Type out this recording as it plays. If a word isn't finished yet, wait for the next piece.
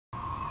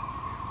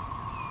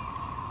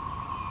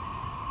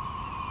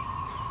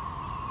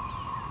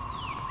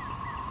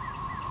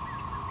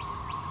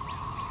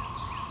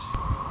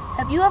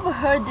Have you ever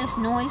heard this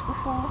noise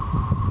before?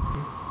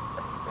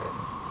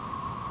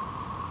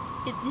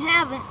 If you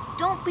haven't,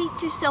 don't beat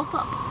yourself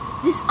up.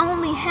 This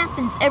only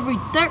happens every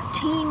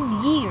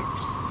 13 years.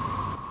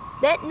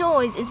 That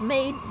noise is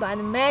made by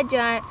the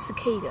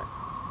Magicicada.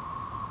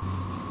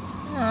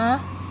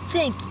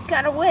 Think, you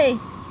got away.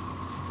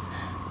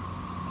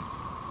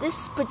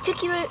 This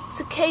particular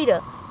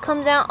cicada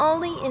comes out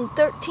only in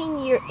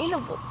 13-year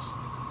intervals.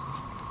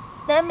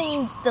 That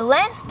means the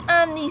last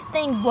time these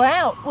things were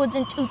out was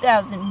in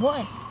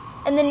 2001.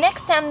 And the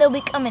next time they'll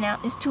be coming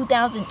out is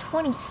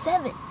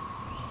 2027.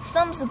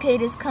 Some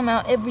cicadas come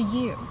out every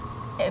year.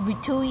 Every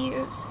 2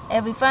 years,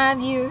 every 5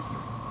 years,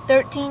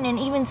 13 and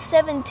even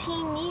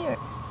 17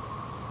 years.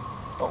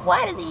 But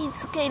why do these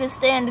cicadas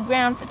stay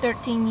underground for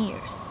 13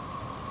 years?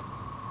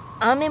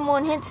 I'm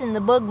M1 Henson,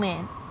 the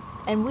Bugman,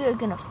 and we're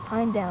gonna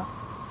find out.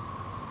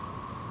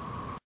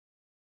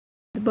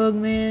 The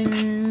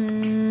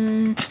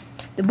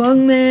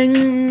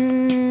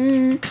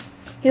Bugman,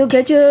 he'll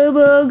catch a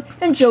bug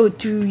and show it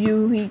to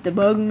you. He's the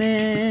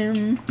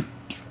Bugman.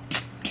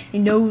 He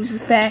knows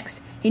his facts.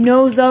 He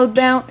knows all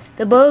about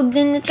the bugs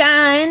in the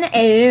sky and the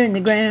air and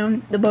the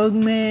ground. The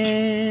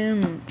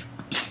Bugman.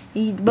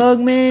 He's the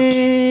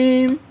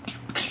Bugman.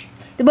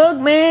 The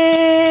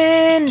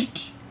Bugman.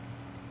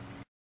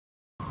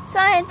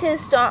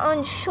 Scientists are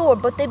unsure,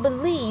 but they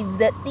believe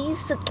that these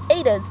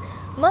cicadas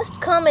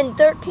must come in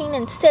 13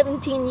 and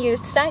 17 year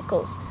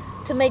cycles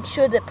to make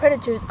sure that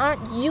predators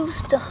aren't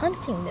used to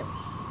hunting them.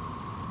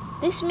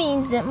 This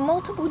means that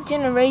multiple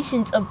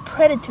generations of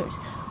predators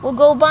will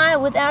go by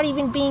without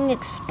even being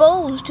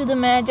exposed to the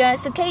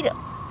Magicicada.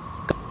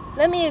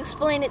 Let me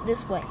explain it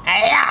this way.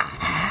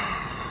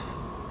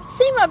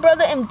 See, my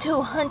brother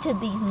M2 hunted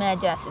these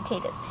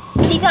Magicicadas.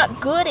 He got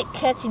good at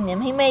catching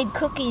them. He made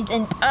cookies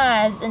and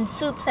pies and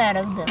soups out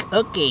of them.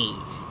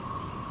 Cookies?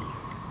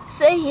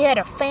 Say he had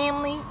a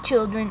family,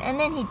 children, and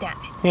then he died.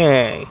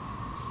 Hey.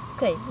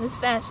 Okay, let's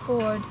fast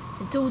forward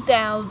to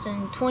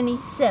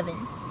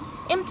 2027.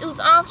 M2's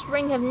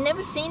offspring have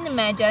never seen the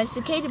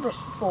Magicicada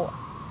before.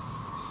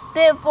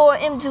 Therefore,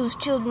 M2's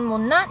children will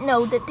not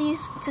know that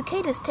these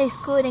cicadas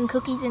taste good in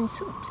cookies and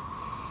soups.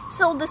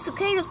 So the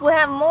cicadas will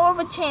have more of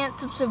a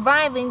chance of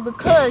surviving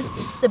because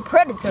the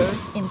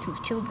predators, M2's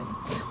children,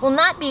 will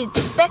not be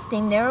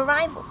expecting their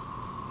arrival.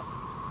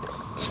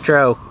 It's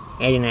true,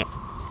 isn't it?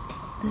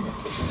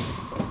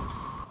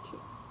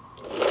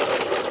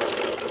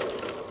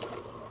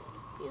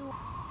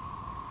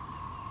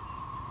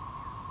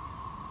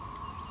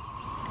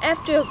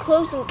 After a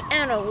close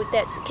encounter with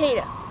that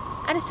cicada,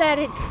 I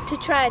decided to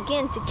try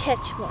again to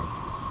catch one.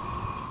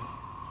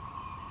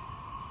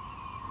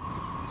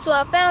 So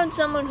I found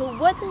someone who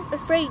wasn't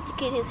afraid to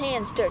get his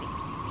hands dirty.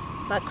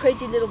 My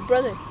crazy little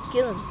brother,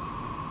 Gillum.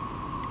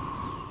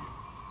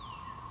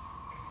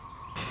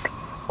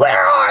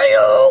 Where are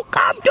you?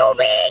 Come to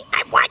me!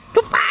 I want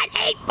to find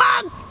a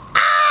bug!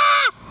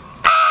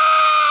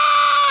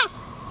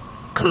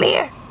 Come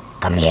here.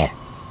 Come here.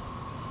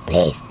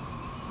 Please.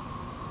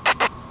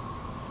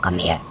 Come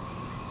here.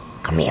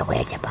 Come here.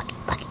 Where's your bucket?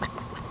 Bucket.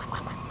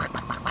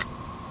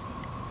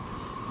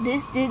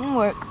 This didn't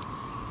work.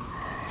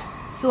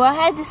 So I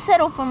had to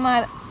settle for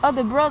my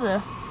other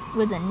brother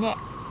with a net.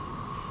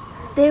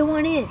 There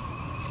one is.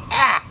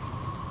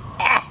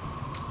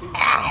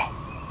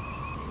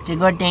 It's a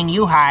good thing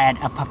you hired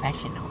a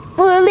professional.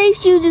 Well, at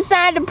least you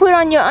decided to put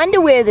on your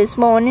underwear this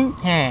morning.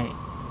 Hey.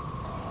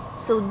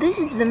 So this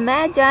is the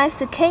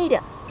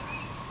Magicicada.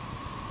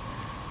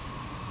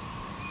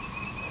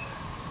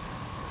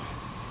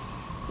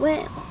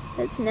 Well,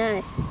 that's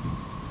nice.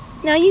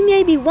 Now you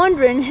may be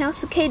wondering how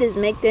cicadas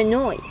make their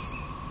noise.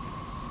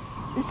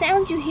 The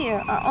sounds you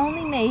hear are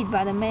only made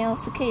by the male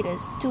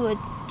cicadas to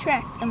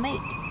attract a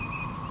mate.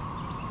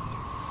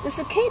 The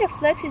cicada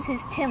flexes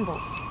his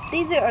tymbals.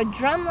 These are a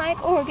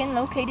drum-like organ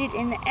located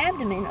in the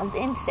abdomen of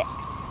the insect.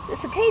 The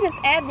cicada's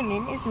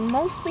abdomen is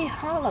mostly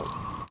hollow.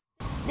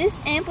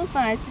 This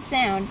amplifies the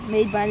sound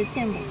made by the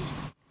tymbals.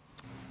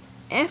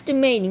 After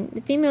mating,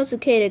 the female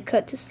cicada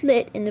cuts a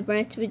slit in the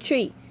branch of a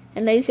tree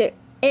and lays her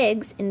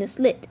eggs in the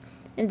slit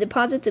and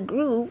deposits a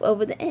groove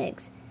over the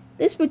eggs.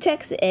 This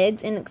protects the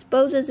eggs and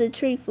exposes the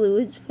tree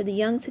fluids for the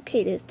young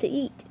cicadas to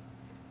eat.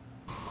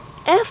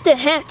 After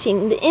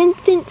hatching, the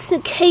infant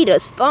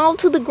cicadas fall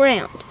to the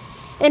ground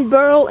and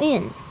burrow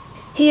in.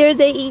 Here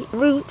they eat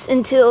roots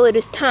until it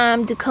is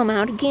time to come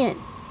out again.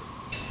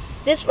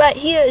 This right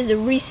here is a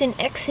recent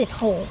exit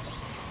hole.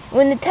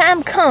 When the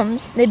time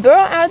comes, they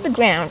burrow out of the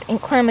ground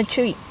and climb a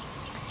tree.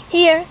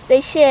 Here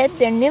they shed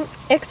their nymph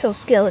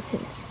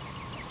exoskeletons.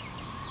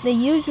 They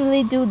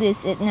usually do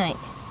this at night.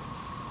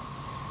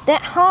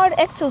 That hard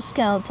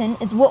exoskeleton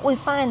is what we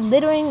find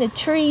littering the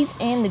trees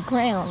and the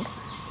ground.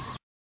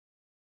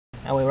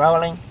 Are we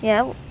rolling?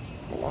 Yeah,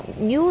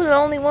 you were the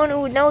only one who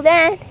would know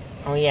that.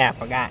 Oh yeah, I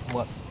forgot.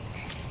 What?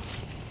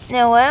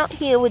 Now we're out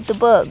here with the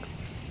bugs.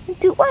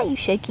 Dude, why are you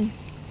shaking?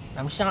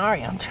 I'm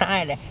sorry, I'm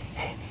trying to...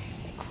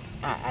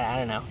 I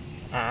don't know.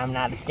 I'm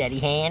not a steady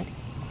hand.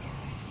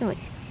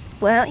 Anyways,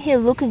 we're out here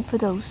looking for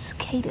those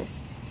cicadas.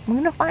 We're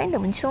gonna find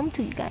them and show them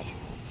to you guys.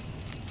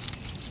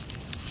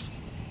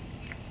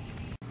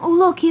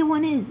 look, here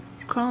one is.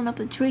 It's crawling up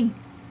a tree.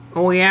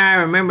 Oh, yeah, I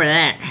remember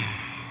that.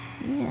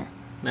 Yeah.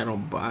 Little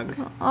bug.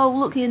 Oh,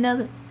 look, here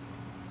another.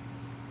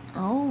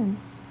 Oh,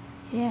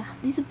 yeah.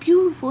 These are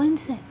beautiful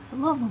insects. I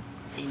love them.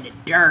 In the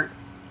dirt.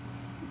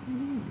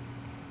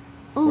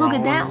 Oh, look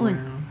at that Crawling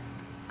one. around.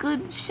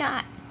 Good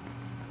shot.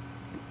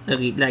 Look,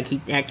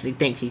 he actually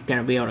thinks he's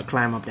gonna be able to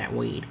climb up that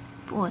weed.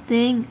 Poor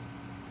thing.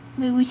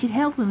 Maybe we should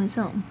help him or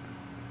something.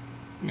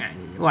 Nah,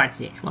 watch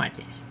this.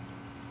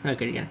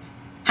 Look at it.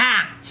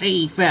 Ha!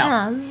 See, he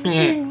fell. Oh,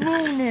 Yeah.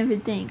 ruined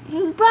everything.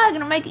 He was probably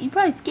gonna make it. You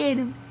probably scared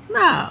him.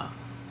 No.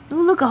 Oh,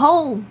 look, a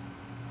hole.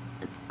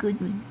 That's a good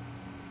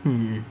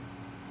one.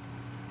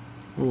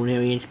 Oh,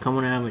 there he is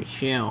coming out of his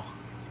shell.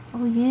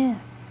 Oh, yeah.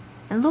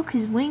 And look,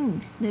 his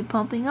wings. They're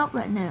pumping up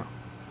right now.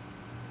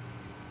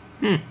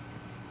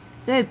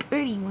 Very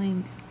pretty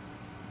wings.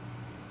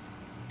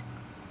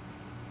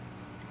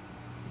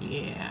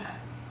 Yeah.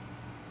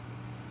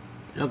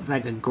 Looks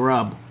like a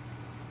grub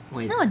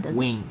with No, it doesn't.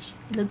 wings.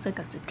 It looks like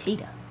a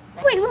cicada.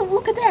 Wait,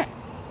 look at that.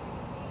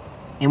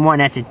 And one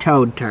that's a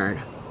toad turd.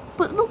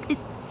 But look, a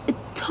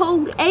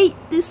toad ate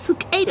this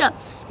cicada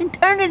and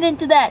turned it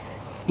into that.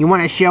 You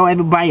want to show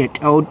everybody a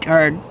toad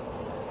turd?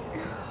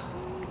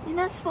 You're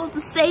not supposed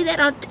to say that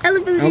on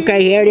television.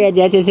 Okay, here it is.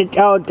 That's just a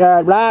toad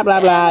turd. Blah, blah,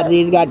 blah.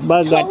 He's got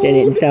bug guts in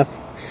it and stuff.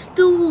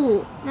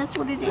 Stool. That's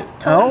what it is.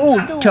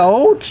 Toadstool.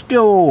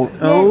 Toadstool. Yes.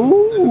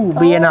 Oh,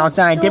 being all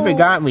scientific,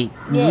 Toadstool. aren't we?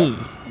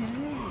 Yes.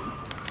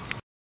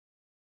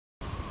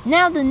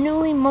 Now the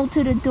newly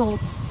molted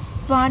adults'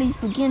 bodies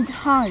begin to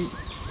harden.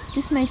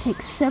 This may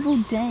take several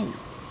days.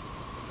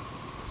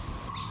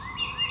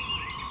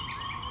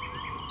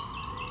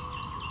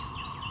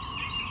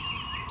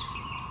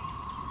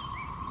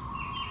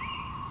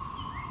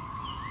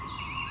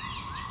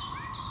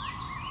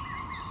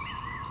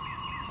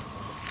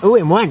 Oh,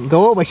 and one,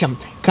 go over some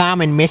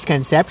common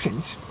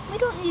misconceptions. We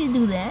don't need to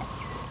do that.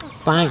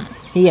 Fine.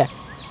 Here,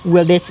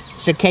 will this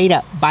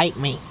cicada bite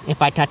me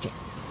if I touch it?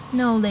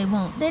 No, they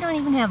won't. They don't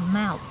even have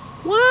mouths.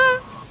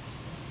 What?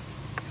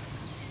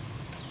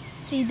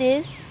 See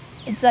this?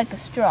 It's like a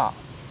straw.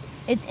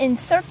 It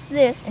inserts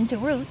this into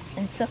roots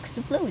and sucks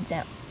the fluids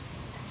out.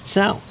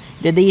 So,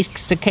 do these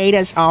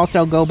cicadas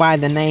also go by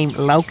the name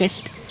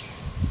locust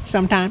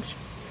sometimes?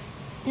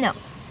 No,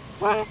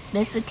 What?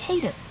 they're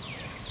cicadas.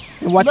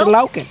 And what's a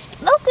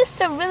locust?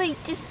 Locusts are really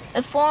just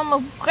a form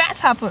of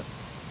grasshopper.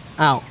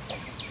 Oh.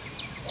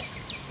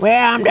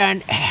 Well, I'm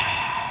done.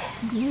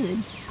 Good.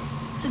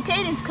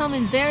 Cicadas come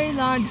in very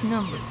large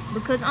numbers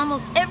because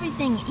almost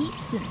everything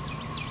eats them.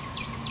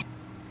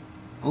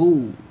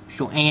 Ooh,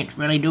 so ants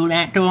really do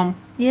that to them?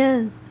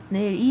 Yeah,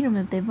 they'd eat them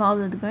if they fall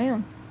to the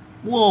ground.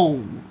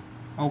 Whoa.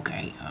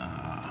 Okay,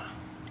 yeah.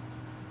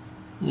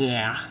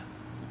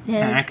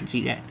 Yeah. I can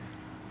see that.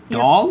 Yep.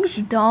 Dogs?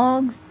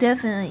 Dogs,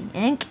 definitely.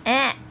 And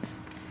cats.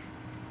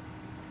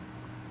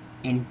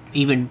 And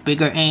even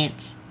bigger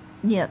ants?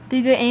 Yeah,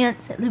 bigger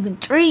ants that live in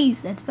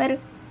trees. That's better.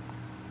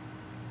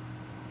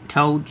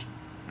 Toads?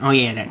 Oh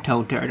yeah, that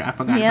toad turd. I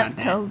forgot about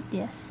that. Toads.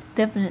 Yes,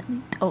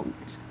 definitely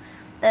toads.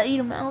 They'll eat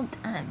them all the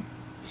time.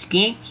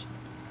 Skinks?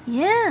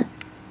 Yeah.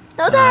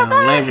 No doubt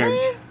about Lizards.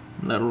 it,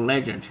 Little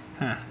lizards.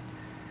 Huh.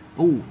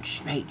 Ooh,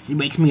 snakes. It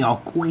makes me all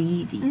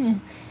queasy.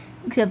 man.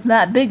 Except a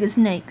lot bigger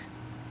snakes.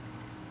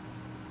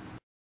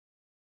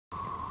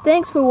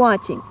 Thanks for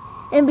watching.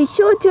 And be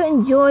sure to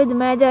enjoy the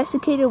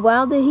Magicicada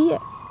while they're here.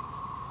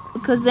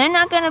 Because they're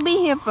not going to be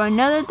here for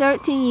another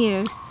 13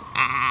 years.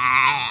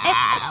 Hey,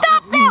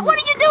 stop that!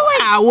 What are you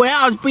doing?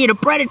 Well, I was being a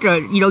predator.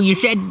 You know, you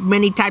said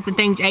many types of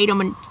things, ate them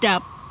and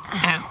stuff.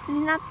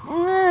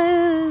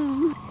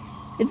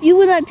 If you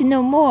would like to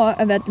know more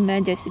about the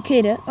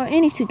Magicicada or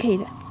any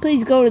cicada,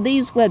 please go to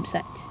these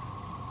websites.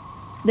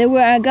 They're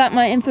where I got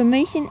my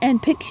information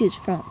and pictures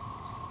from.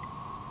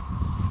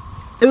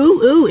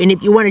 Ooh, and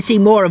if you want to see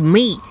more of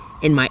me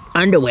in my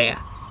underwear,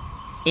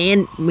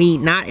 and me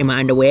not in my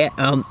underwear,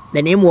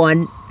 then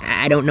M1,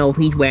 I don't know if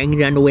he's wearing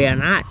his underwear or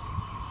not.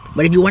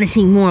 But if you want to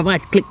see more of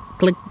us, click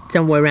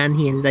somewhere around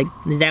here. It's like,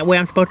 is that where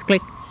I'm supposed to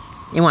click?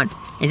 M1,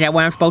 is that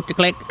where I'm supposed to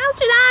click? How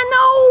should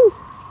I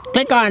know?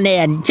 Click on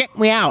there and check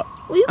me out.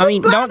 Will you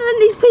quit bothering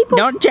these people?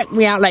 Don't check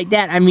me out like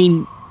that. I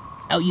mean,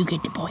 oh, you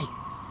get the point.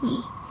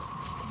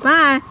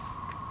 Bye.